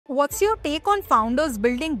What's your take on founders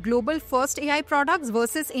building global first AI products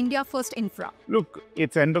versus India first infra? Look,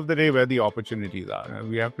 it's end of the day where the opportunities are.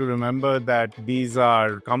 We have to remember that these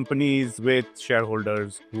are companies with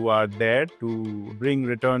shareholders who are there to bring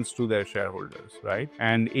returns to their shareholders, right?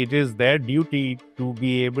 And it is their duty to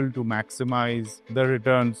be able to maximize the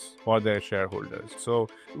returns for their shareholders. So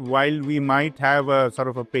while we might have a sort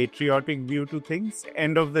of a patriotic view to things,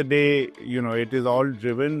 end of the day, it is all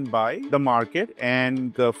driven by the market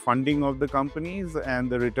and the funding of the companies and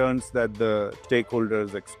the returns that the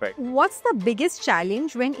stakeholders expect. What's the biggest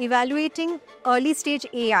challenge when evaluating early stage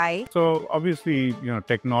AI? So obviously,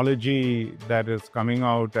 technology that is coming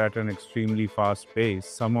out at an extremely fast pace,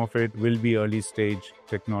 some of it will be early stage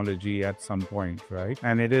technology at some point, right?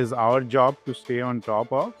 And it is our job to stay on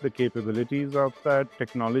top of the capabilities of that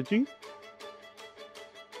technology